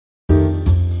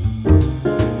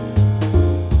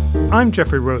I'm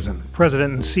Jeffrey Rosen,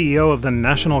 President and CEO of the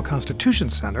National Constitution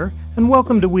Center, and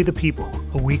welcome to We the People,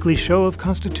 a weekly show of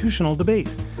constitutional debate.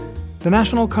 The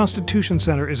National Constitution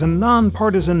Center is a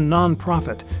nonpartisan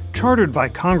nonprofit chartered by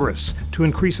Congress to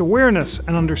increase awareness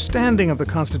and understanding of the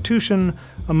Constitution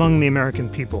among the American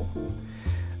people.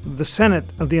 The Senate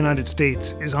of the United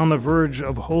States is on the verge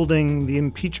of holding the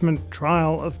impeachment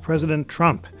trial of President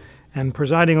Trump, and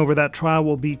presiding over that trial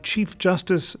will be Chief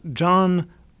Justice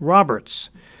John Roberts.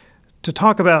 To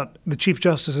talk about the Chief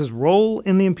Justice's role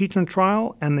in the impeachment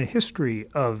trial and the history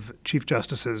of Chief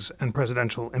Justices and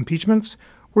presidential impeachments,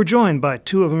 we're joined by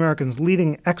two of America's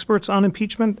leading experts on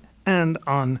impeachment and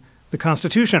on the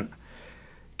Constitution.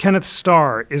 Kenneth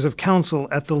Starr is of counsel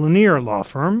at the Lanier Law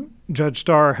Firm. Judge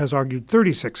Starr has argued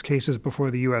 36 cases before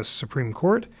the U.S. Supreme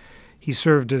Court. He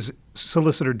served as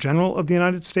Solicitor General of the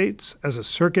United States, as a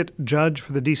circuit judge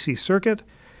for the D.C. Circuit,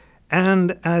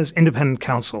 and as independent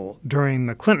counsel during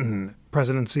the Clinton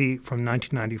presidency from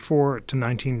 1994 to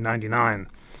 1999.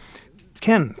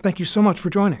 Ken, thank you so much for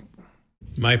joining.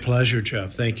 My pleasure,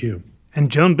 Jeff. Thank you. And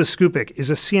Joan Biskupic is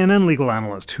a CNN legal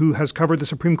analyst who has covered the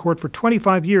Supreme Court for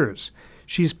 25 years.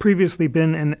 She's previously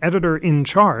been an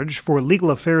editor-in-charge for legal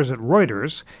affairs at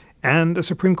Reuters and a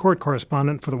Supreme Court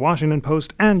correspondent for The Washington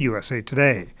Post and USA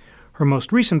Today. Her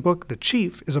most recent book, The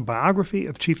Chief, is a biography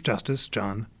of Chief Justice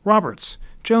John Roberts.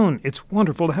 Joan, it's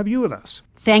wonderful to have you with us.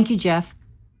 Thank you, Jeff.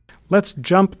 Let's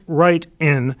jump right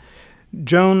in.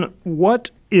 Joan, what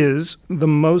is the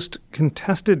most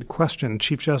contested question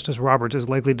Chief Justice Roberts is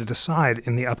likely to decide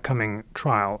in the upcoming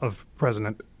trial of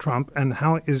President Trump, and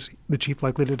how is the chief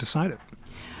likely to decide it?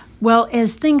 Well,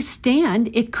 as things stand,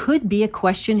 it could be a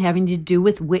question having to do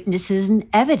with witnesses and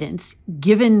evidence,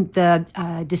 given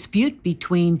the dispute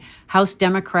between House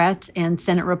Democrats and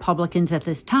Senate Republicans at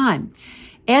this time.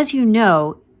 As you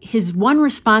know, his one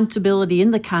responsibility in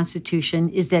the Constitution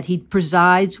is that he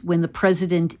presides when the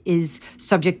president is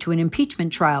subject to an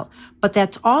impeachment trial. But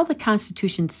that's all the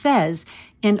Constitution says.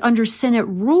 And under Senate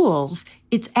rules,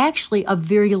 it's actually a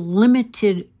very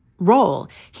limited role.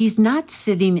 He's not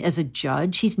sitting as a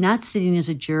judge. He's not sitting as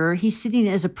a juror. He's sitting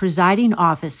as a presiding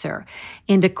officer.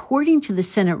 And according to the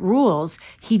Senate rules,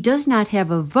 he does not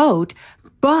have a vote,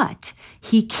 but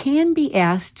he can be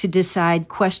asked to decide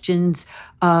questions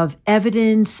of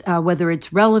evidence, whether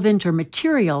it's relevant or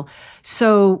material.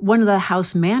 So one of the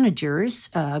House managers,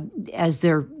 as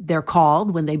they're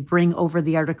called when they bring over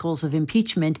the articles of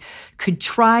impeachment, could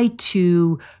try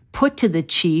to put to the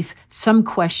chief some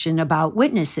question about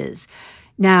witnesses.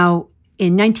 Now,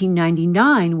 in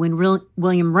 1999, when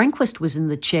William Rehnquist was in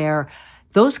the chair,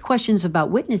 those questions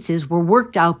about witnesses were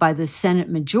worked out by the Senate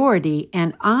majority,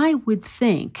 and I would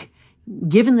think,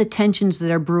 given the tensions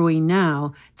that are brewing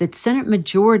now, that Senate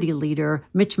Majority Leader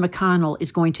Mitch McConnell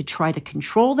is going to try to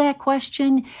control that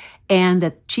question, and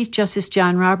that Chief Justice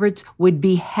John Roberts would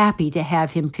be happy to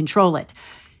have him control it.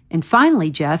 And finally,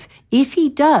 Jeff, if he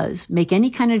does make any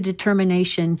kind of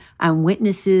determination on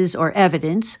witnesses or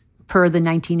evidence, per the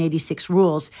 1986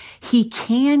 rules, he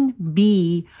can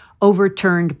be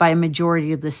overturned by a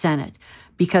majority of the Senate.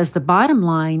 Because the bottom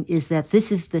line is that this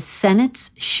is the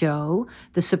Senate's show.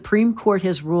 The Supreme Court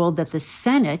has ruled that the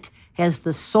Senate has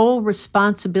the sole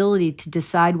responsibility to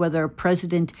decide whether a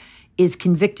president is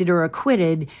convicted or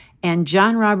acquitted, and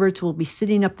John Roberts will be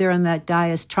sitting up there on that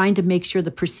dais trying to make sure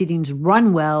the proceedings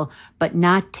run well, but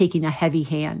not taking a heavy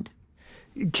hand.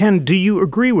 Ken, do you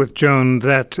agree with Joan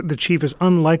that the chief is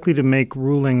unlikely to make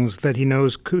rulings that he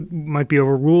knows might be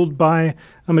overruled by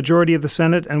a majority of the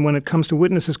Senate? And when it comes to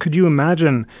witnesses, could you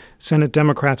imagine Senate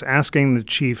Democrats asking the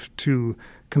chief to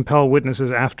compel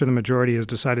witnesses after the majority has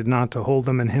decided not to hold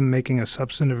them, and him making a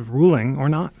substantive ruling or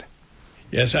not?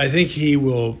 Yes, I think he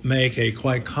will make a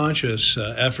quite conscious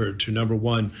effort to, number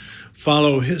one,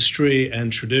 follow history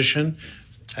and tradition.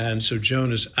 And so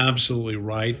Joan is absolutely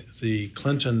right. The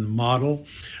Clinton model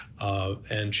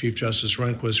and Chief Justice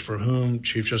Rehnquist, for whom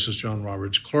Chief Justice John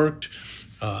Roberts clerked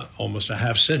almost a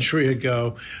half century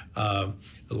ago, a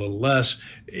little less,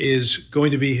 is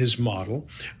going to be his model.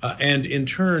 And in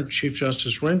turn, Chief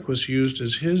Justice Rehnquist used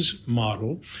as his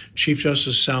model Chief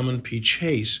Justice Salmon P.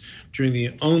 Chase during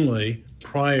the only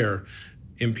prior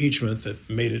impeachment that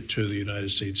made it to the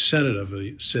United States Senate of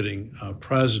a sitting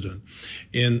president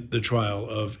in the trial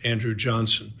of Andrew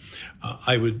Johnson.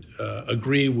 I would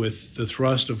agree with the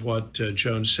thrust of what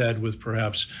Joan said, with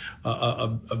perhaps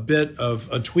a bit of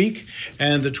a tweak.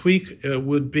 And the tweak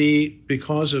would be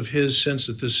because of his sense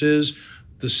that this is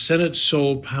the Senate's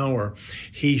sole power.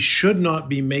 He should not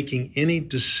be making any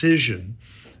decision,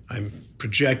 I'm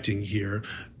projecting here,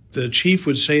 the chief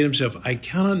would say to himself, I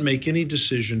cannot make any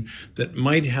decision that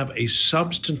might have a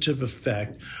substantive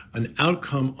effect, an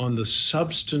outcome on the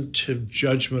substantive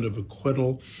judgment of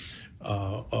acquittal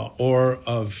or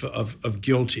of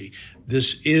guilty.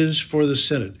 This is for the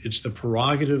Senate. It's the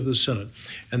prerogative of the Senate.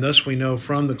 And thus we know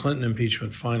from the Clinton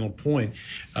impeachment final point,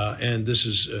 and this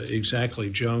is exactly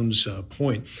Jones'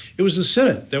 point, it was the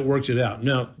Senate that worked it out.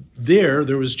 Now,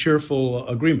 there was cheerful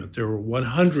agreement. There were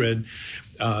 100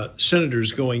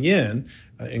 senators going in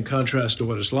contrast to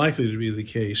what is likely to be the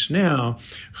case now,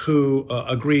 who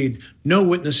agreed no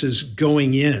witnesses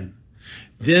going in.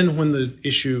 Then when the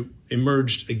issue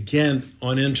emerged again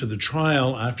on into the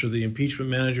trial after the impeachment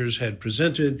managers had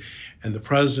presented and the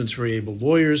president's very able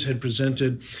lawyers had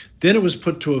presented, then it was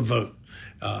put to a vote.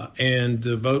 And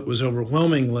the vote was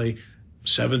overwhelmingly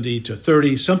 70 to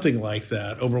 30, something like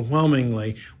that.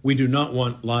 Overwhelmingly, we do not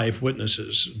want live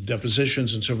witnesses,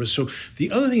 depositions and so forth. So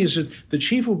the other thing is that the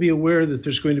chief will be aware that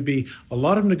there's going to be a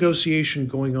lot of negotiation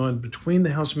going on between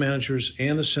the House managers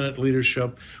and the Senate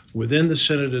leadership within the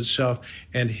Senate itself,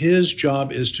 and his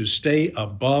job is to stay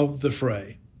above the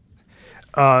fray.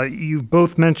 You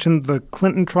both mentioned the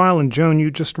Clinton trial, and Joan,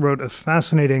 you just wrote a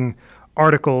fascinating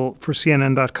article for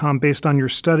CNN.com based on your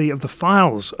study of the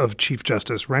files of Chief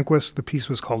Justice Rehnquist. The piece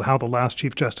was called How the Last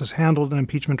Chief Justice Handled an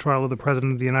Impeachment Trial of the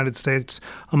President of the United States.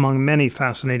 Among many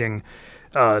fascinating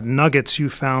nuggets, you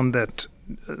found that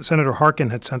Senator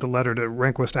Harkin had sent a letter to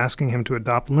Rehnquist asking him to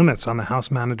adopt limits on the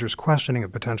House manager's questioning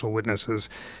of potential witnesses,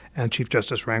 and Chief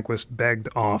Justice Rehnquist begged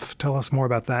off. Tell us more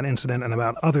about that incident and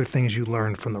about other things you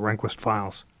learned from the Rehnquist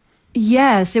files.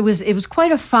 Yes, it was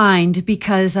quite a find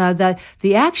because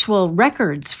the actual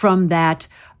records from that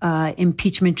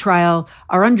impeachment trial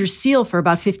are under seal for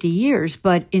about 50 years.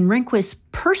 But in Rehnquist's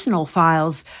personal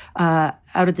files out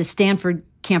at the Stanford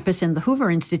campus and the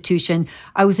Hoover Institution,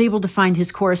 I was able to find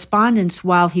his correspondence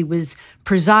while he was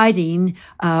presiding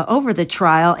over the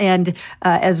trial. And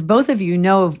as both of you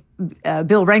know,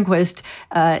 Bill Rehnquist,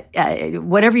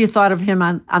 whatever you thought of him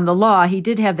on the law, he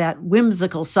did have that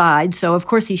whimsical side. So, of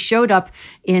course, he showed up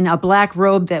in a black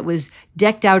robe that was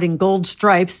decked out in gold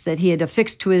stripes that he had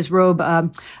affixed to his robe,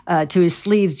 to his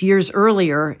sleeves years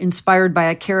earlier, inspired by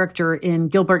a character in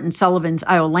Gilbert and Sullivan's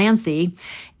Iolanthe.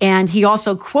 And he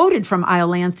also quoted from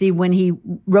Iolanthe when he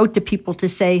wrote to people to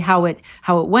say how it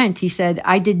went. He said,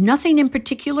 "I did nothing in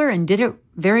particular and did it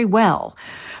very well."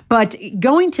 But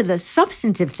going to the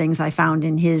substantive things I found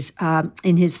in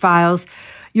his files,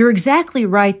 you're exactly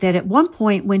right that at one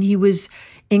point when he was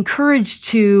encouraged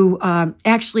to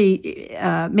actually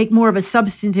make more of a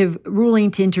substantive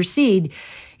ruling to intercede,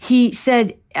 he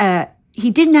said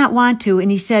he did not want to,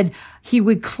 and he said he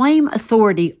would claim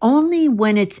authority only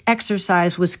when its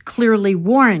exercise was clearly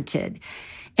warranted.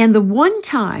 And the one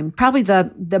time, probably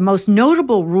the most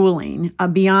notable ruling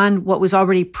beyond what was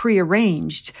already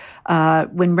prearranged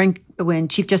when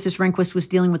Chief Justice Rehnquist was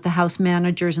dealing with the House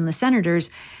managers and the senators,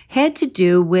 had to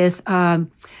do with the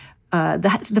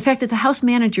fact that the House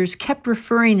managers kept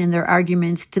referring in their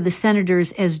arguments to the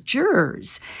senators as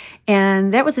jurors.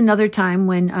 And that was another time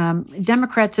when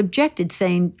Democrats objected,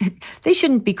 saying they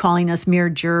shouldn't be calling us mere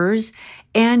jurors.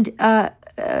 And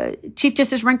Chief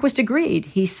Justice Rehnquist agreed.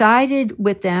 He sided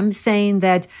with them, saying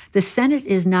that the Senate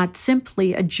is not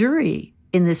simply a jury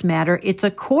in this matter, it's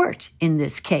a court in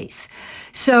this case.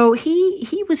 So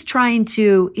he was trying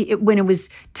to, when it was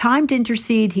time to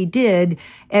intercede, he did.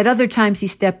 At other times, he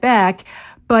stepped back.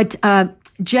 But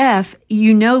Jeff,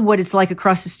 you know what it's like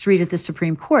across the street at the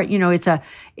Supreme Court. You know,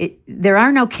 there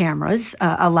are no cameras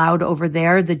allowed over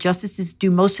there. The justices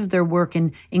do most of their work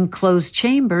in closed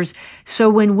chambers. So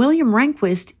when William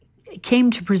Rehnquist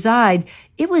came to preside,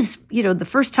 it was, the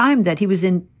first time that he was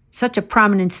in such a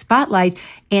prominent spotlight,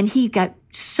 and he got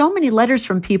so many letters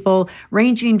from people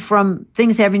ranging from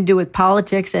things having to do with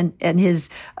politics and his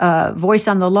voice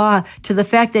on the law to the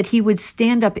fact that he would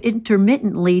stand up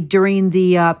intermittently during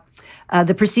the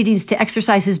proceedings to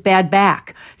exercise his bad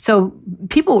back. So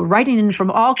people were writing in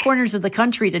from all corners of the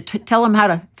country to tell him how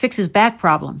to fix his back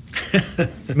problem.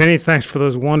 Many thanks for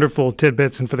those wonderful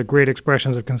tidbits and for the great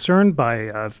expressions of concern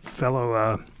by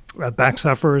fellow back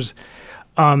sufferers.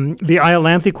 The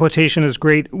Iolanthe quotation is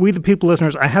great. We the People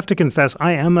listeners, I have to confess,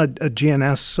 I am a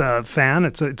GNS fan.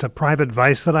 It's a private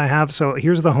vice that I have. So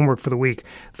here's the homework for the week.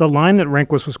 The line that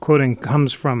Rehnquist was quoting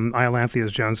comes from Iolanthe,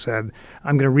 as Joan said.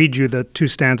 I'm going to read you the two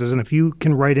stanzas, and if you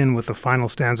can write in with the final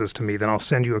stanzas to me, then I'll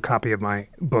send you a copy of my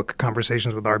book,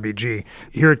 Conversations with RBG.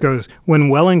 Here it goes. When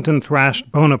Wellington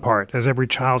thrashed Bonaparte, as every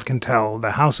child can tell,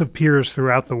 the House of Peers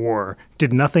throughout the war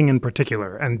did nothing in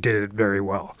particular and did it very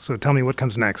well. So tell me what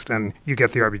comes next, and you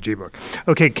get the RBG book.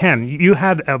 Okay, Ken, you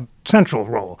had a central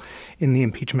role in the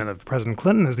impeachment of President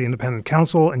Clinton as the independent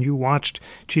counsel, and you watched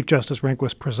Chief Justice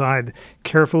Rehnquist preside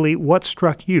carefully. What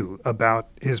struck you about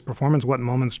his performance? What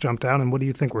moments jumped out, and what do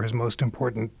you think were his most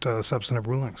important substantive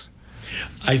rulings?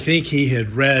 I think he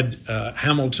had read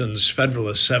Hamilton's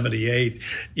Federalist 78,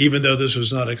 even though this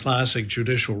was not a classic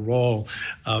judicial role.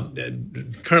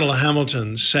 Colonel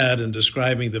Hamilton said in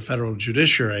describing the federal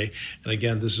judiciary, and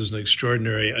again, this is an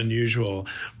extraordinary, unusual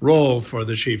role for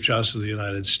the Chief Justice of the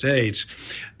United States,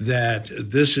 that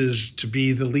this is to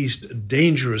be the least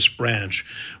dangerous branch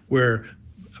where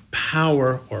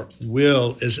power or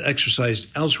will is exercised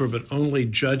elsewhere, but only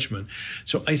judgment.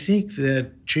 So I think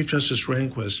that Chief Justice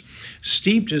Rehnquist,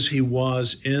 steeped as he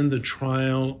was in the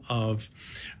trial of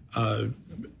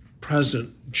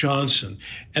President Johnson,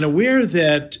 and aware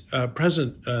that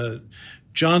President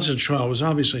Johnson's trial was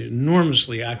obviously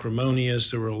enormously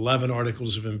acrimonious. There were 11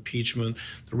 articles of impeachment.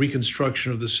 The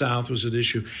Reconstruction of the South was at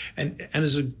issue. And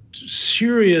as a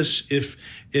serious, if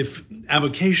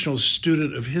avocational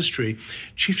student of history,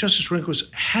 Chief Justice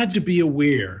Rehnquist had to be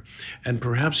aware, and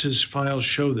perhaps his files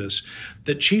show this,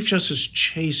 that Chief Justice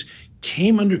Chase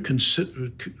came under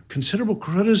considerable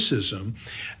criticism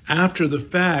after the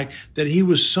fact that he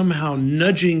was somehow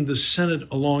nudging the Senate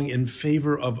along in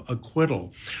favor of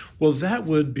acquittal. Well, that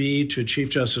would be, to Chief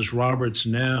Justice Roberts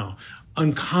now,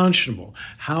 unconscionable.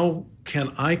 How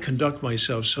can I conduct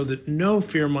myself so that no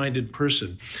fair-minded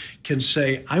person can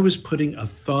say I was putting a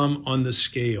thumb on the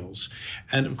scales?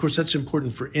 And of course, that's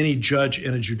important for any judge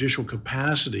in a judicial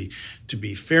capacity, to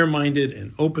be fair-minded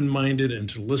and open-minded and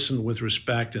to listen with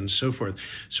respect and so forth.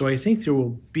 So I think there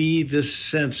will be this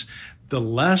sense, the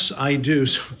less I do,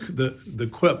 so the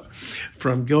quip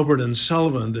from Gilbert and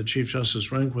Sullivan that Chief Justice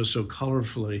Rehnquist so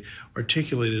colorfully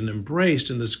articulated and embraced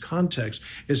in this context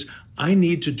is, I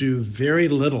need to do very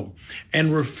little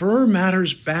and refer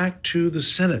matters back to the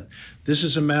Senate. This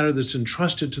is a matter that's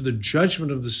entrusted to the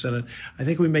judgment of the Senate. I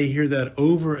think we may hear that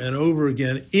over and over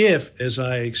again if, as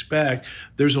I expect,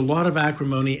 there's a lot of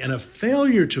acrimony and a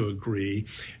failure to agree,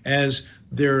 as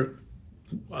there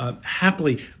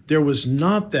happily, there was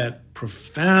not that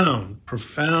profound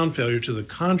failure. To the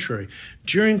contrary,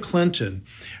 during Clinton,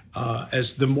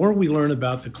 as the more we learn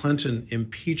about the Clinton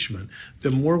impeachment,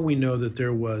 the more we know that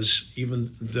there was, even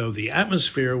though the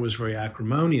atmosphere was very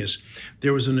acrimonious,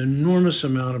 there was an enormous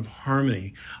amount of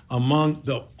harmony among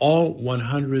all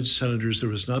 100 senators. There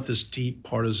was not this deep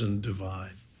partisan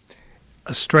divide.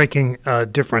 A striking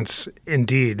difference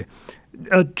indeed.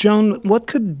 Joan, what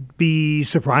could be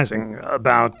surprising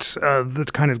about the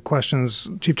kind of questions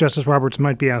Chief Justice Roberts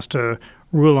might be asked to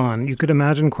rule on? You could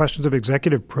imagine questions of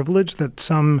executive privilege that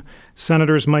some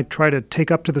senators might try to take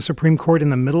up to the Supreme Court in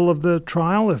the middle of the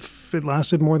trial if it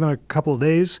lasted more than a couple of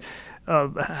days.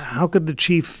 How could the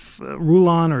chief rule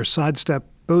on or sidestep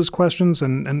those questions,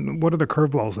 and what are the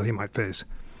curveballs that he might face?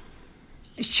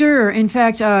 Sure. In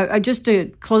fact, just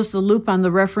to close the loop on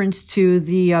the reference to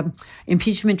the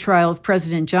impeachment trial of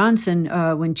President Johnson,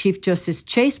 when Chief Justice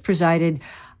Chase presided,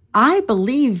 I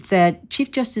believe that Chief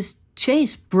Justice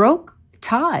Chase broke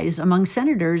ties among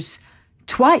senators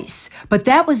twice. But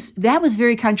that was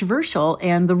very controversial,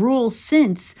 and the rules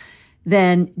since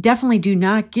then definitely do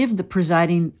not give the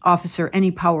presiding officer any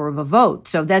power of a vote.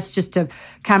 So that's just to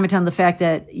comment on the fact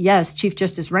that, yes, Chief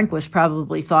Justice Rehnquist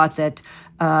probably thought that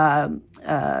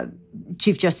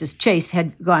Chief Justice Chase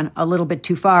had gone a little bit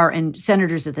too far, and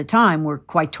senators at the time were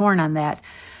quite torn on that.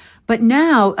 But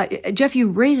now, Jeff, you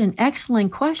raise an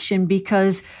excellent question,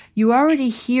 because you already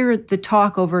hear the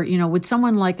talk over, with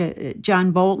someone like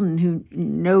John Bolton,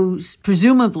 who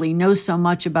presumably knows so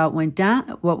much about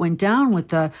what went down with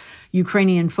the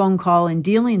Ukrainian phone call and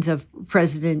dealings of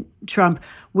President Trump,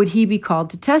 would he be called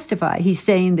to testify? He's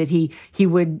saying that he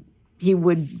would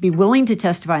be willing to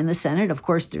testify in the Senate. Of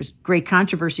course, there's great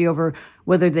controversy over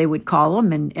whether they would call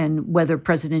him and whether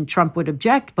President Trump would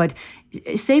object. But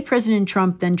say President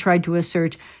Trump then tried to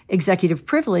assert executive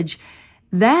privilege,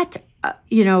 that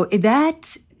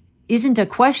isn't a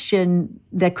question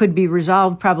that could be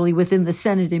resolved probably within the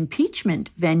Senate impeachment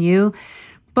venue.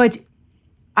 But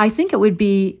I think it would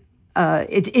be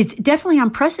it's definitely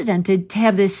unprecedented to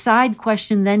have this side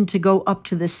question then to go up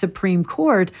to the Supreme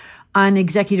Court on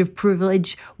executive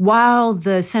privilege while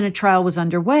the Senate trial was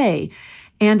underway.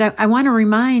 And I want to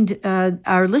remind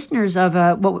our listeners of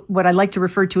what I like to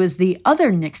refer to as the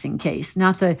other Nixon case,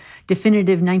 not the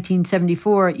definitive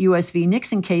 1974 U.S. v.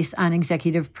 Nixon case on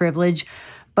executive privilege,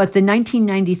 But the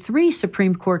 1993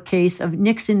 Supreme Court case of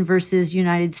Nixon versus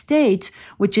United States,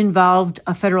 which involved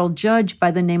a federal judge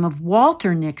by the name of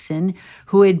Walter Nixon,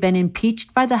 who had been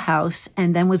impeached by the House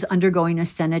and then was undergoing a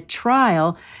Senate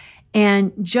trial.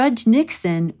 And Judge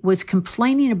Nixon was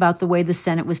complaining about the way the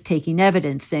Senate was taking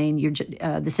evidence, saying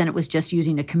the Senate was just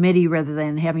using a committee rather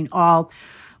than having all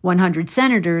 100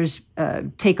 senators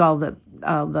take all the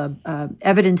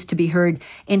evidence to be heard.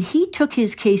 And he took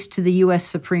his case to the U.S.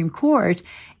 Supreme Court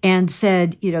and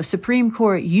said, Supreme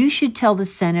Court, you should tell the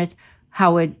Senate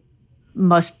how it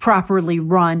must properly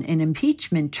run an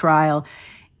impeachment trial.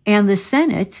 And the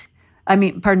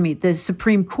the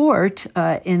Supreme Court,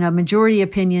 in a majority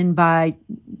opinion by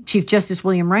Chief Justice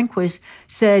William Rehnquist,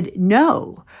 said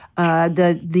no.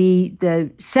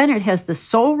 The Senate has the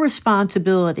sole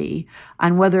responsibility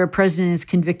on whether a president is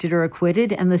convicted or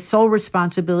acquitted, and the sole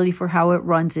responsibility for how it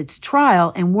runs its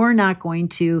trial, and we're not going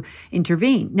to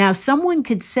intervene. Now, someone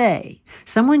could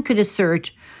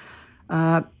assert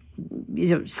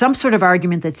some sort of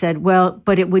argument that said, well,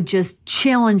 but it would just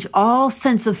challenge all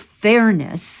sense of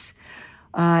fairness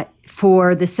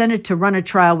for the Senate to run a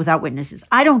trial without witnesses.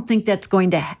 I don't think that's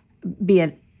going to be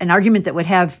an argument that would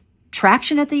have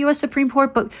traction at the U.S. Supreme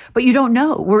Court, but you don't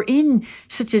know. We're in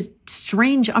such a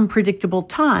strange, unpredictable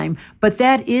time. But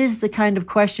that is the kind of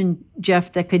question,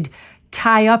 Jeff, that could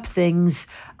tie up things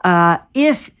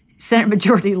if Senate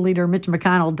Majority Leader Mitch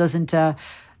McConnell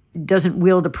doesn't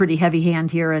wield a pretty heavy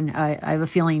hand here, and I have a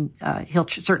feeling he'll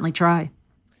certainly try.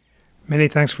 Many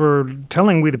thanks for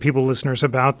telling We the People listeners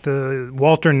about the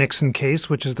Walter Nixon case,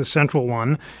 which is the central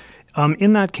one.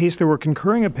 In that case, there were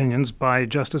concurring opinions by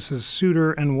Justices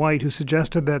Souter and White, who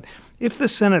suggested that if the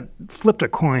Senate flipped a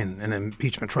coin in an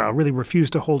impeachment trial, really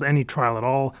refused to hold any trial at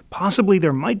all, possibly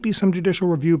there might be some judicial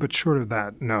review, but short of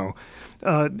that, no.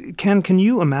 Ken, can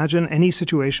you imagine any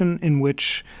situation in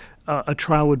which a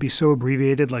trial would be so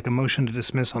abbreviated, like a motion to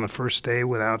dismiss on the first day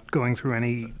without going through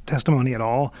any testimony at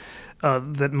all,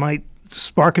 that might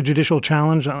spark a judicial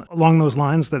challenge along those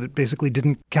lines, that it basically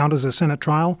didn't count as a Senate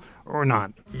trial, or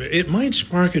not? It might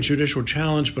spark a judicial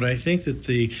challenge, but I think that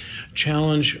the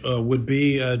challenge would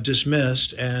be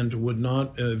dismissed and would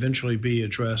not eventually be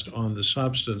addressed on the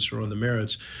substance or on the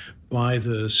merits by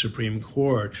the Supreme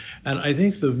Court. And I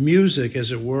think the music,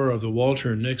 as it were, of the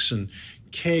Walter Nixon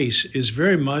case is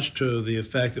very much to the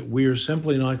effect that we are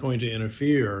simply not going to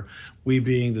interfere, we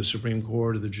being the Supreme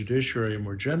Court or the judiciary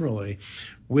more generally,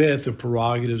 with the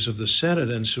prerogatives of the Senate.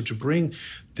 And so to bring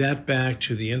that back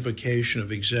to the invocation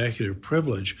of executive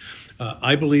privilege,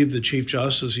 I believe the Chief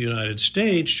Justice of the United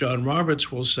States, John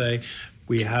Roberts, will say,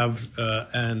 we have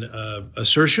an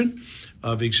assertion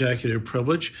of executive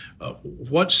privilege.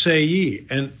 What say ye?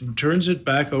 And turns it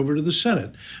back over to the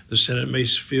Senate. The Senate may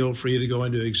feel free to go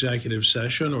into executive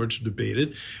session or to debate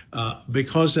it.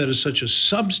 Because that is such a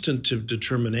substantive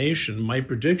determination, my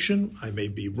prediction, I may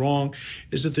be wrong,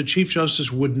 is that the Chief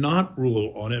Justice would not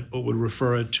rule on it, but would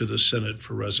refer it to the Senate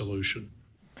for resolution.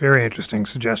 Very interesting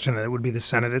suggestion that it would be the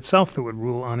Senate itself that would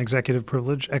rule on executive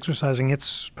privilege, exercising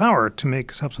its power to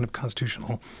make substantive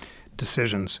constitutional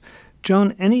decisions.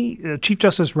 Joan, Chief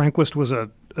Justice Rehnquist was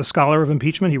a scholar of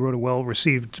impeachment. He wrote a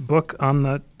well-received book on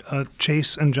the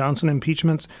Chase and Johnson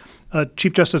impeachments.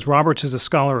 Chief Justice Roberts is a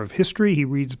scholar of history. He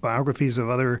reads biographies of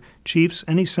other chiefs.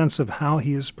 Any sense of how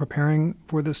he is preparing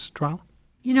for this trial?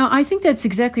 I think that's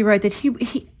exactly right, that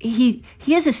he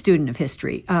is a student of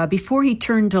history. Before he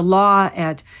turned to law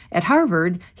at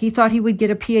Harvard, he thought he would get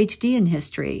a PhD in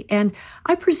history. And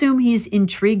I presume he's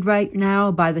intrigued right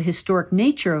now by the historic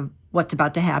nature of what's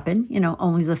about to happen.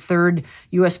 Only the third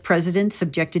U.S. president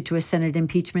subjected to a Senate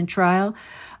impeachment trial.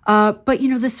 But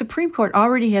the Supreme Court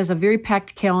already has a very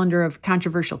packed calendar of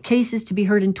controversial cases to be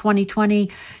heard in 2020.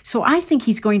 So I think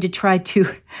he's going to try to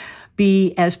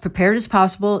be as prepared as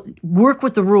possible, work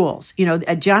with the rules.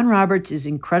 John Roberts is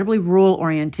incredibly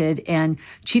rule-oriented, and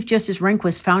Chief Justice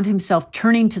Rehnquist found himself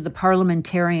turning to the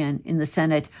parliamentarian in the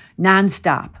Senate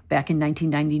nonstop back in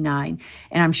 1999.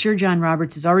 And I'm sure John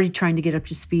Roberts is already trying to get up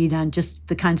to speed on just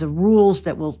the kinds of rules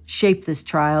that will shape this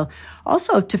trial.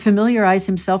 Also, to familiarize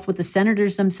himself with the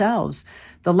senators themselves.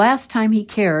 The last time he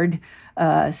cared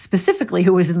specifically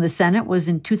who was in the Senate was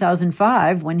in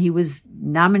 2005 when he was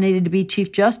nominated to be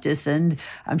Chief Justice. And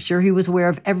I'm sure he was aware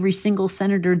of every single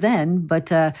senator then.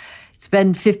 But It's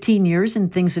been 15 years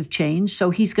and things have changed.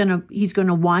 So he's gonna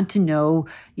want to know,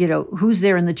 who's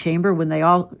there in the chamber when they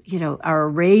all, are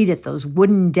arrayed at those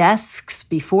wooden desks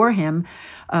before him.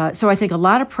 So I think a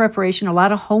lot of preparation, a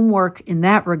lot of homework in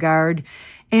that regard.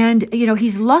 And,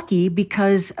 he's lucky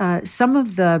because some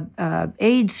of the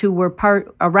aides who were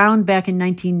around back in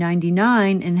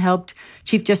 1999 and helped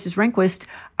Chief Justice Rehnquist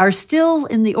are still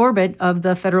in the orbit of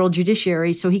the federal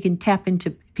judiciary, so he can tap into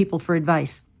people for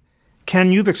advice.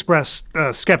 Ken, you've expressed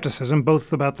skepticism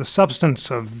both about the substance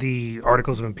of the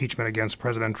articles of impeachment against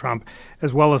President Trump,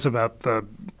 as well as about the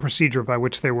procedure by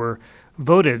which they were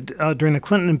voted. During the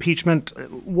Clinton impeachment,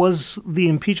 was the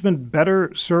impeachment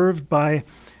better served by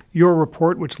your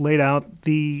report, which laid out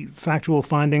the factual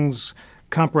findings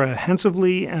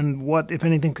comprehensively, and what, if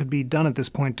anything, could be done at this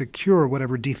point to cure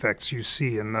whatever defects you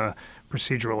see in the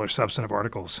procedural or substantive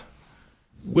articles?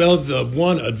 Well, the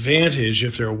one advantage,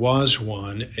 if there was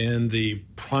one, in the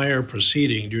prior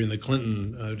proceeding during the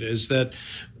Clinton is that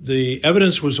the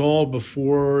evidence was all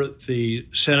before the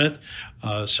Senate.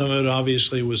 Some of it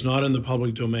obviously was not in the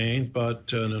public domain,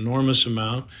 but an enormous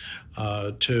amount,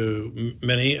 to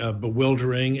many,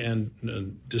 bewildering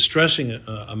and distressing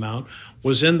amount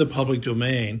was in the public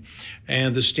domain.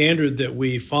 And the standard that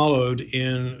we followed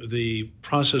in the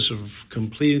process of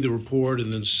completing the report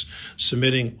and then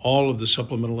submitting all of the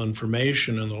supplemental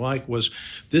information and the like was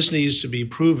this needs to be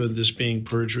proven, this being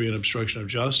perjury and obstruction of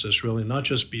justice, really not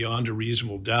just beyond a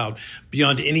reasonable doubt,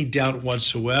 beyond any doubt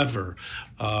whatsoever.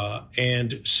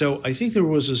 And so I think there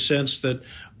was a sense that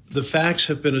the facts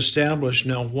have been established.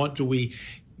 Now, what do we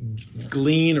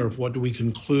glean or what do we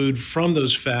conclude from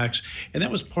those facts? And that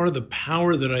was part of the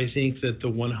power that I think that the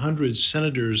 100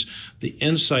 senators, the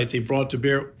insight they brought to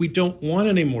bear. We don't want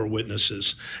any more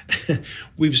witnesses.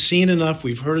 We've seen enough.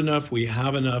 We've heard enough. We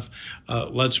have enough.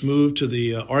 Let's move to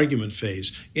the argument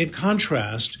phase. In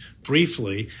contrast,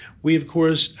 briefly, we, of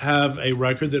course, have a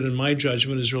record that, in my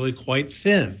judgment, is really quite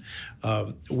thin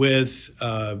with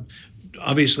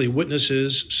obviously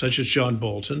witnesses such as John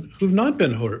Bolton who've not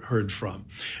been heard from.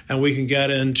 And we can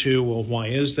get into, well, why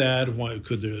is that? Why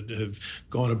could it have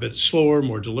gone a bit slower,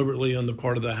 more deliberately on the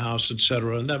part of the House, et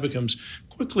cetera? And that becomes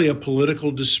quickly a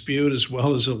political dispute as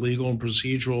well as a legal and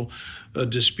procedural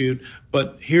dispute.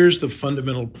 But here's the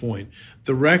fundamental point.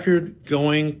 The record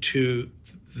going to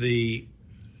the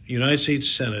United States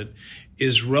Senate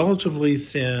is relatively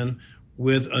thin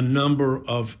with a number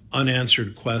of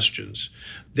unanswered questions.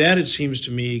 That, it seems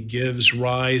to me, gives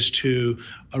rise to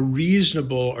a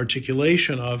reasonable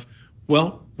articulation of,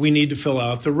 well, we need to fill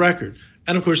out the record.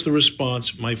 And of course, the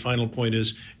response, my final point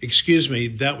is, excuse me,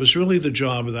 that was really the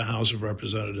job of the House of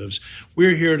Representatives.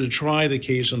 We're here to try the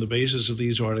case on the basis of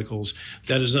these articles.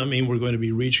 That does not mean we're going to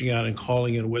be reaching out and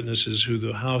calling in witnesses who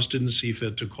the House didn't see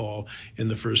fit to call in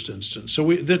the first instance. So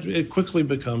it quickly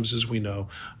becomes, as we know,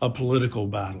 a political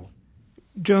battle.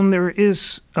 Joan, there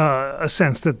is a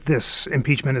sense that this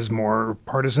impeachment is more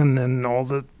partisan than all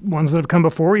the ones that have come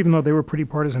before, even though they were pretty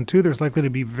partisan too. There's likely to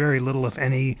be very little, if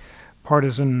any,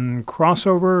 partisan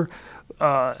crossover.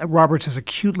 Roberts is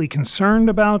acutely concerned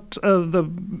about the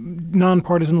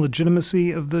nonpartisan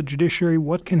legitimacy of the judiciary.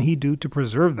 What can he do to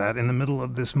preserve that in the middle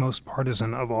of this most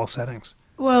partisan of all settings?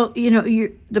 Well,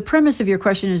 the premise of your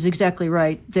question is exactly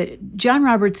right, that John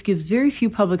Roberts gives very few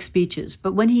public speeches,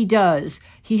 but when he does,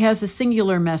 he has a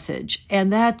singular message,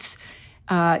 and that's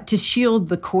to shield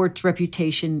the court's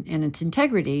reputation and its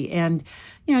integrity. And,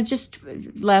 just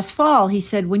last fall, he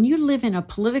said, when you live in a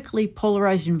politically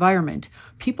polarized environment,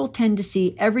 people tend to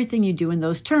see everything you do in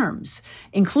those terms,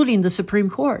 including the Supreme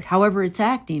Court, however it's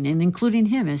acting, and including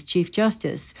him as Chief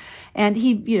Justice. And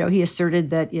he asserted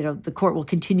that, the court will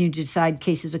continue to decide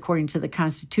cases according to the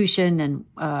Constitution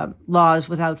and laws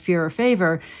without fear or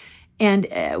favor. And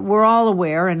we're all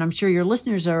aware, and I'm sure your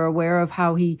listeners are aware, of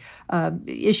how he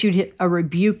issued a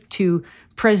rebuke to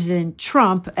President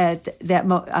Trump at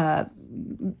that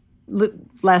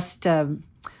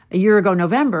a year ago,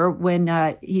 November,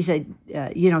 when he said,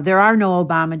 there are no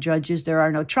Obama judges, there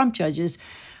are no Trump judges.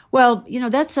 Well,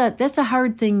 that's a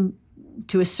hard thing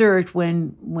to assert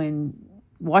when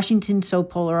Washington's so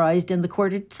polarized and the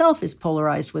court itself is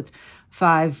polarized with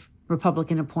 5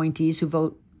 Republican appointees who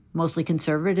vote mostly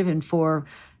conservative and 4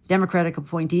 Democratic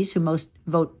appointees who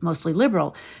vote mostly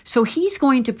liberal. So he's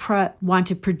going to want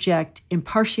to project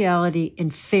impartiality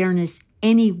and fairness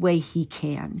any way he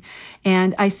can.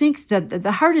 And I think that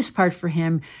the hardest part for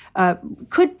him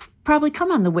could probably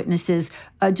come on the witnesses.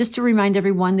 Just to remind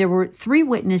everyone, there were 3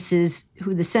 witnesses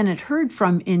who the Senate heard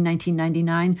from in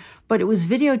 1999, but it was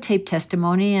videotaped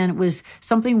testimony, and it was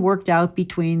something worked out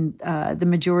between the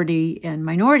majority and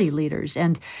minority leaders.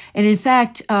 And in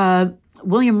fact,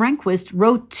 William Rehnquist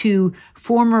wrote to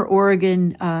former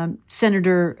Oregon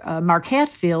Senator Mark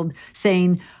Hatfield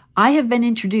saying, "I have been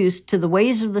introduced to the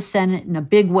ways of the Senate in a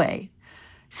big way.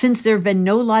 Since there have been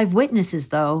no live witnesses,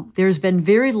 though, there's been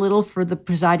very little for the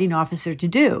presiding officer to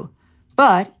do.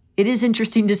 But it is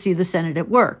interesting to see the Senate at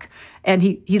work." And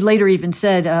he later even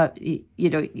said,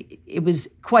 it was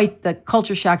quite the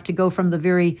culture shock to go from the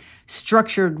very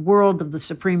structured world of the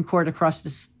Supreme Court across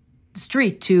the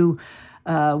street to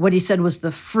what he said was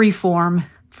the free form,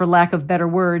 for lack of a better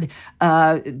word,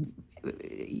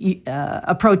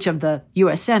 approach of the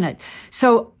U.S. Senate.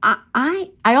 So I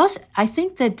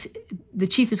think that the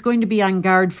chief is going to be on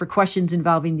guard for questions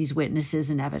involving these witnesses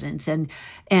and evidence,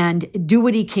 and do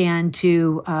what he can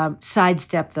to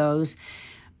sidestep those.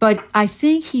 But I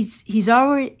think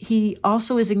he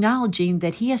also is acknowledging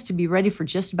that he has to be ready for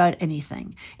just about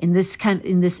anything in this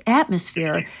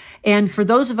atmosphere. And for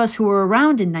those of us who were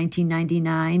around in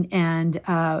 1999, and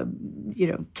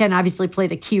Ken obviously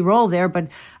played a key role there, but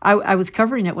I was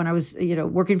covering it when I was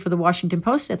working for the Washington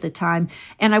Post at the time,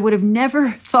 and I would have never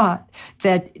thought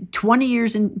that 21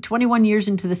 years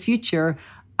into the future,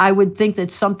 I would think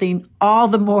that something all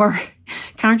the more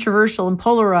controversial and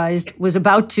polarized was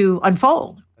about to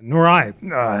unfold. Nor I,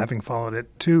 having followed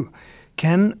it too.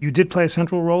 Ken, you did play a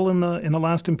central role in the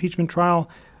last impeachment trial.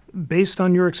 Based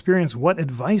on your experience, what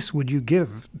advice would you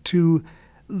give to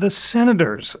the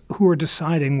senators who are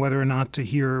deciding whether or not to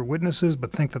hear witnesses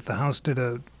but think that the House did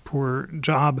a poor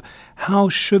job? How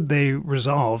should they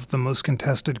resolve the most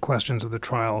contested questions of the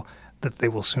trial that they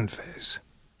will soon face?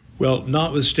 Well,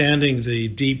 notwithstanding the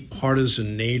deep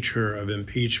partisan nature of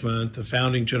impeachment, the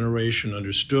founding generation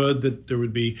understood that there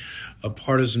would be a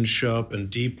partisanship, and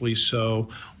deeply so,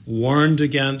 warned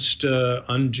against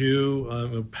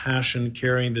undue passion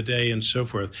carrying the day and so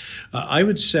forth. I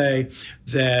would say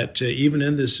that even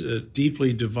in this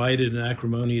deeply divided and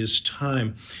acrimonious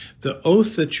time, the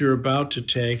oath that you're about to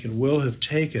take and will have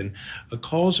taken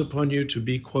calls upon you to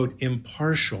be, quote,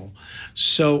 impartial.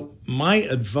 So my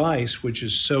advice, which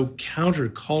is so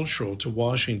countercultural to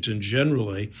Washington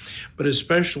generally, but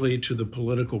especially to the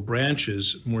political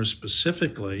branches more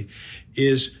specifically,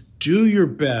 is do your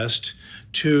best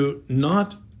to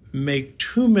not make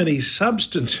too many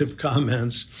substantive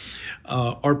comments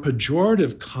or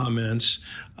pejorative comments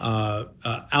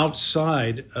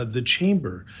outside the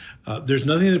chamber. There's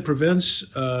nothing that prevents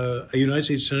a United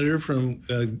States senator from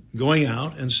going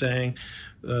out and saying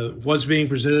what's being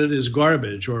presented is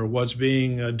garbage, or what's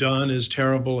being done is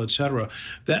terrible, etc.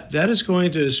 That is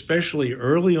going to, especially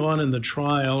early on in the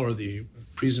trial or the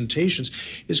presentations,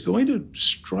 is going to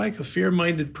strike a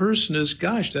fair-minded person as,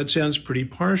 gosh, that sounds pretty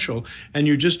partial, and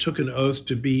you just took an oath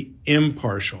to be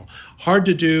impartial. Hard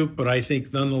to do, but I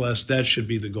think nonetheless that should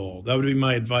be the goal. That would be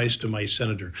my advice to my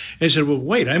senator. And he said, well,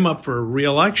 wait, I'm up for a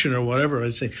re-election or whatever.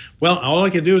 I'd say, well, all I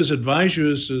can do is advise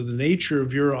you as to the nature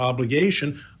of your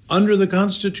obligation under the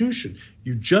Constitution.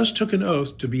 You just took an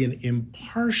oath to be an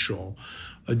impartial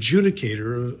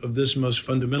adjudicator of this most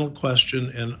fundamental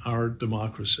question in our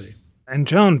democracy. And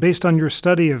Joan, based on your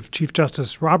study of Chief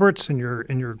Justice Roberts and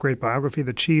your great biography,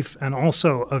 The Chief, and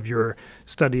also of your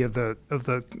study of the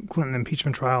Clinton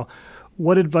impeachment trial,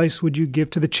 what advice would you give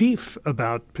to the chief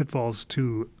about pitfalls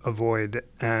to avoid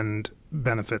and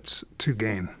benefits to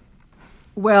gain?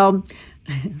 Well,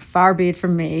 far be it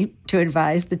from me to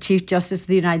advise the Chief Justice of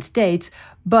the United States,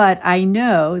 but I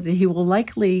know that he will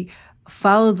likely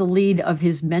follow the lead of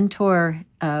his mentor,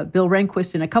 Bill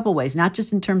Rehnquist, in a couple ways, not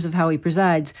just in terms of how he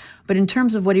presides, but in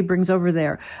terms of what he brings over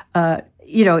there.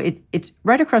 It's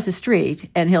right across the street,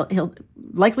 and he'll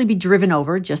likely be driven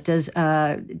over, just as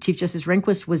Chief Justice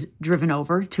Rehnquist was driven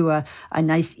over to a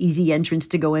nice, easy entrance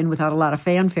to go in without a lot of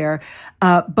fanfare.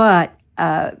 But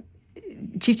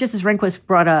Chief Justice Rehnquist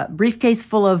brought a briefcase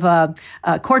full of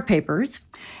court papers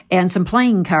and some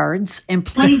playing cards and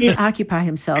plenty to occupy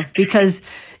himself, because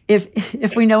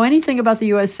if we know anything about the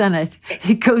U.S. Senate,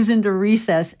 it goes into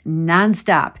recess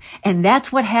nonstop. And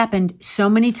that's what happened so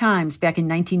many times back in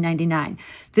 1999.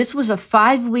 This was a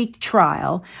 5-week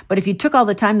trial, but if you took all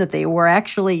the time that they were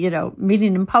actually,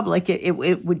 meeting in public, it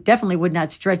would definitely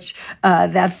not stretch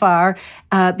that far,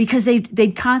 because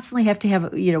they'd constantly have to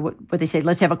have, what they say,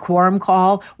 let's have a quorum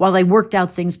call while they worked out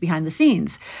things behind the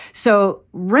scenes. So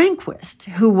Rehnquist,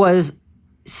 who was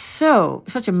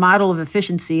such a model of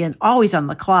efficiency and always on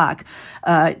the clock,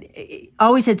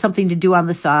 always had something to do on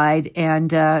the side,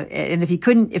 and if he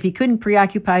couldn't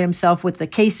preoccupy himself with the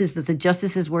cases that the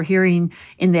justices were hearing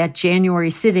in that January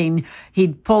sitting,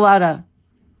 he'd pull out a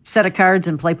set of cards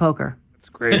and play poker. That's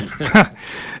great.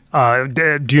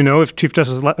 Do you know if Chief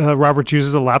Justice Roberts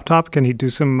uses a laptop? Can he do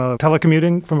some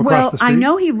telecommuting from across the street? Well, I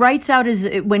know he writes out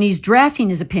when he's drafting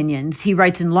his opinions, he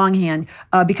writes in longhand.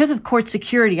 Because of court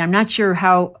security, I'm not sure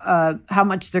how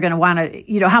much they're going to want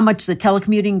to, how much the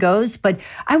telecommuting goes. But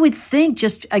I would think,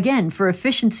 just again, for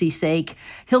efficiency's sake,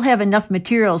 he'll have enough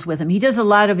materials with him. He does a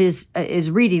lot of his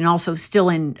reading also still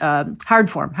in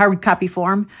hard copy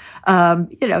form.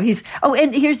 And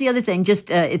here's the other thing.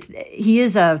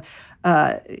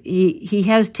 He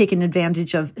has taken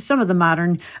advantage of some of the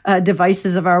modern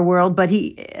devices of our world, but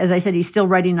as I said, he's still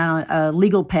writing on a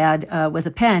legal pad with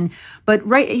a pen. But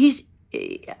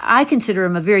I consider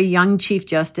him a very young Chief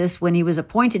Justice. When he was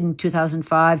appointed in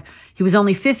 2005, he was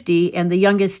only 50 and the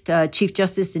youngest Chief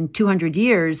Justice in 200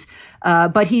 years.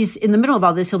 But he's in the middle of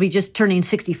all this. He'll be just turning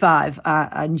 65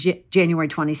 on January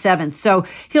 27th. So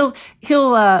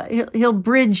he'll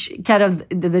bridge kind of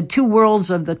the two worlds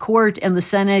of the court and the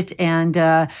Senate and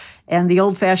the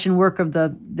old-fashioned work of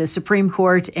the Supreme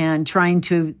Court, and trying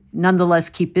to nonetheless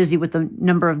keep busy with the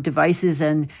number of devices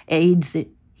and aids that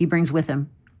he brings with him.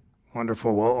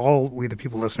 Wonderful. Well, all We the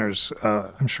People listeners,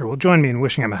 I'm sure, will join me in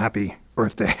wishing him a happy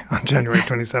birthday on January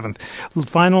 27th.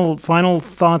 Final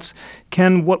thoughts.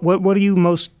 Ken, what are you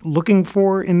most looking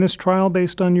for in this trial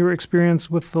based on your experience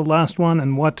with the last one?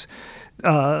 And what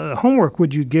homework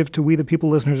would you give to We the People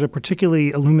listeners, a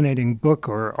particularly illuminating book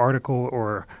or article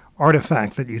or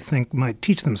artifact that you think might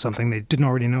teach them something they didn't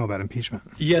already know about impeachment?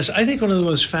 Yes, I think one of the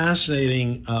most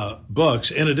fascinating books,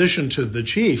 in addition to The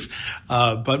Chief,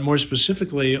 but more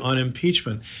specifically on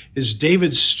impeachment, is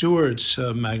David Stewart's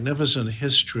magnificent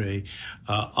history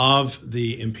of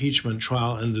the impeachment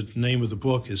trial. And the name of the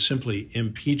book is simply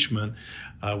Impeachment,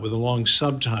 with a long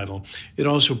subtitle. It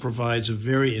also provides a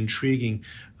very intriguing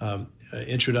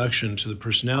introduction to the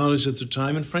personalities at the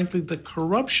time and, frankly, the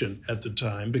corruption at the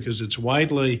time, because it's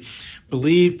widely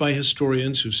believed by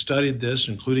historians who've studied this,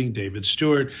 including David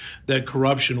Stewart, that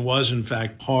corruption was, in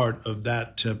fact, part of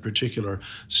that particular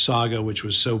saga, which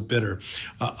was so bitter.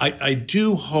 I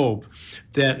do hope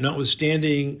that,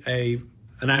 notwithstanding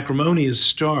an acrimonious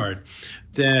start,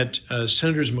 that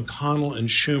Senators McConnell and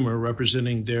Schumer,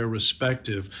 representing their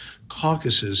respective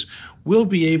caucuses, will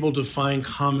be able to find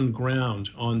common ground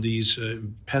on these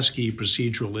pesky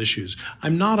procedural issues.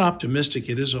 I'm not optimistic.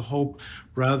 It is a hope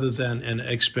rather than an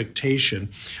expectation.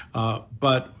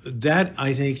 But that,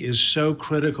 I think, is so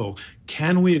critical.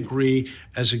 Can we agree,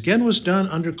 as again was done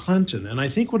under Clinton, and I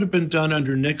think would have been done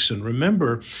under Nixon?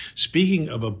 Remember, speaking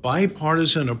of a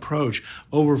bipartisan approach,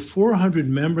 over 400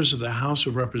 members of the House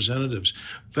of Representatives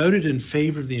voted in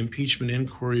favor of the impeachment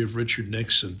inquiry of Richard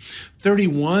Nixon.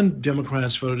 31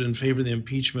 Democrats voted in favor of the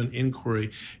impeachment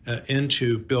inquiry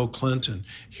into Bill Clinton.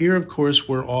 Here, of course,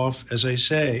 we're off, as I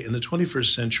say, in the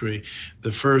 21st century,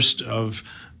 the first of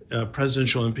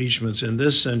presidential impeachments in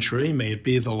this century, may it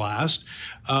be the last.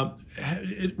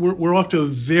 We're off to a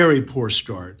very poor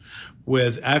start,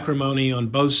 with acrimony on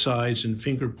both sides and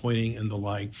finger-pointing and the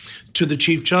like. To the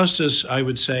Chief Justice, I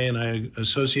would say, and I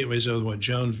associate myself with what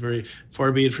Joan, very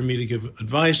far be it for me to give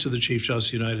advice to the Chief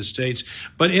Justice of the United States,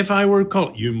 but if I were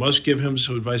called, you must give him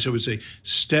some advice. I would say,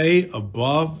 stay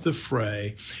above the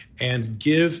fray and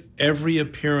give every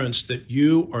appearance that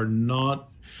you are not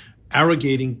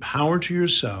arrogating power to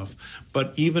yourself,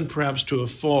 but even perhaps to a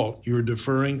fault, you're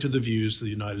deferring to the views of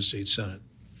the United States Senate.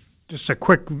 Just a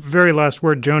quick, very last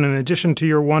word, Joan. In addition to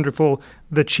your wonderful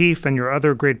The Chief and your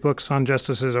other great books on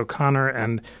Justices O'Connor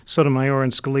and Sotomayor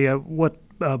and Scalia, what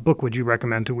book would you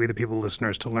recommend to We the People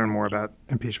listeners to learn more about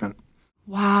impeachment?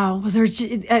 Wow. Well, there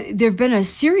have been a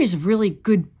series of really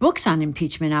good books on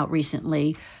impeachment out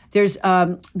recently. There's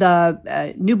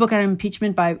the new book on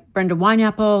impeachment by Brenda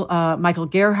Wineapple. Michael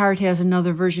Gerhardt has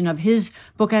another version of his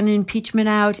book on impeachment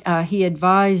out. He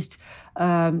advised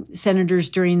senators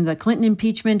during the Clinton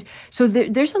impeachment. So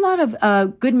there's a lot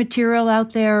of good material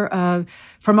out there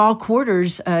from all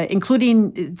quarters,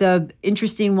 including the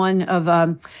interesting one of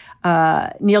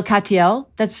Neil Katyal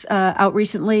that's out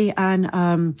recently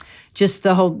on just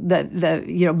the whole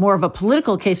more of a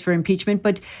political case for impeachment.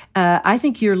 But I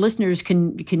think your listeners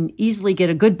can easily get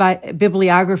a good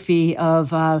bibliography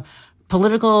of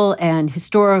political and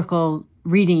historical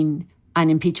reading on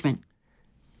impeachment.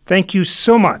 Thank you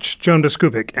so much, Joan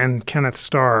Biskupic and Kenneth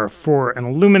Starr, for an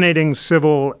illuminating,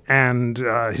 civil, and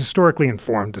historically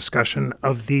informed discussion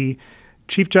of the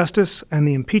Chief Justice and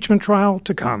the impeachment trial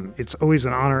to come. It's always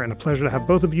an honor and a pleasure to have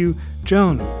both of you.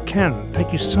 Joan, Ken,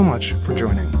 thank you so much for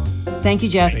joining. Thank you,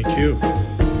 Jeff. Thank you.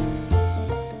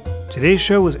 Today's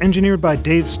show was engineered by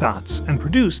Dave Stotts and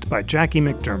produced by Jackie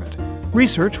McDermott.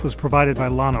 Research was provided by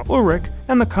Lana Ulrich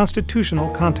and the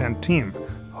Constitutional Content team.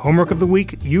 Homework of the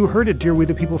week, you heard it, dear We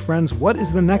the People friends. What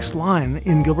is the next line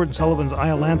in Gilbert and Sullivan's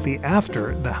Iolanthe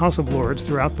after the House of Lords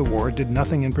throughout the war did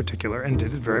nothing in particular and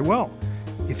did it very well?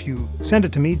 If you send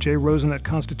it to me,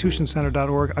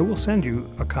 jrosen@constitutioncenter.org, I will send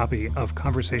you a copy of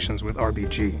Conversations with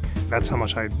RBG. That's how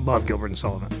much I love Gilbert and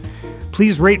Sullivan.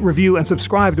 Please rate, review, and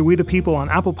subscribe to We the People on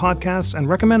Apple Podcasts and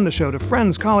recommend the show to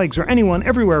friends, colleagues, or anyone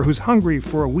everywhere who's hungry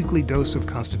for a weekly dose of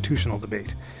constitutional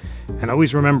debate. And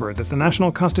always remember that the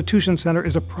National Constitution Center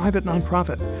is a private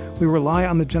nonprofit. We rely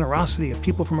on the generosity of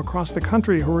people from across the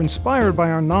country who are inspired by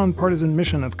our nonpartisan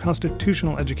mission of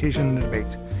constitutional education and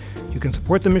debate. You can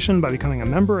support the mission by becoming a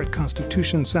member at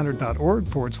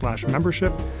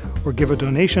constitutioncenter.org/membership, or give a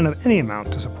donation of any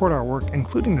amount to support our work,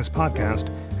 including this podcast,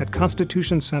 at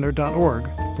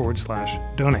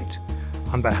constitutioncenter.org/donate.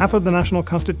 On behalf of the National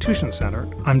Constitution Center,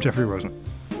 I'm Jeffrey Rosen.